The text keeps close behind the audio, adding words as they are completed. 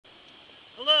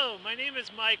Hello, my name is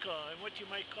Michael. I'm what you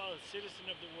might call a citizen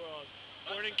of the world.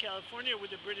 Born in California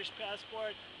with a British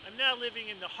passport, I'm now living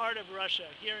in the heart of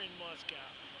Russia, here in Moscow.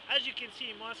 As you can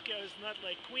see, Moscow is not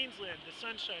like Queensland, the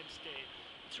Sunshine State.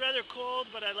 It's rather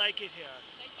cold, but I like it here.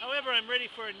 However, I'm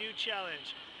ready for a new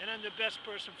challenge, and I'm the best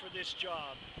person for this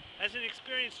job. As an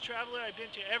experienced traveler, I've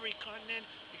been to every continent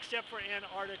except for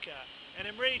Antarctica, and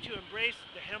I'm ready to embrace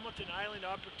the Hamilton Island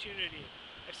opportunity.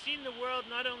 I've seen the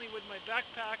world not only with my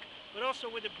backpack, but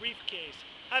also with a briefcase.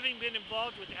 Having been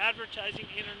involved with advertising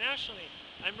internationally,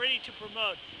 I'm ready to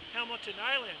promote Hamilton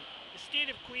Island, the state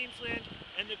of Queensland,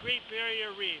 and the Great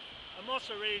Barrier Reef. I'm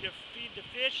also ready to feed the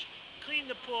fish,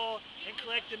 clean the pool, and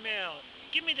collect the mail.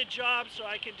 Give me the job so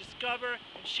I can discover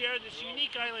and share this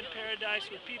unique island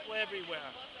paradise with people everywhere.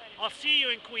 I'll see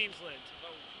you in Queensland.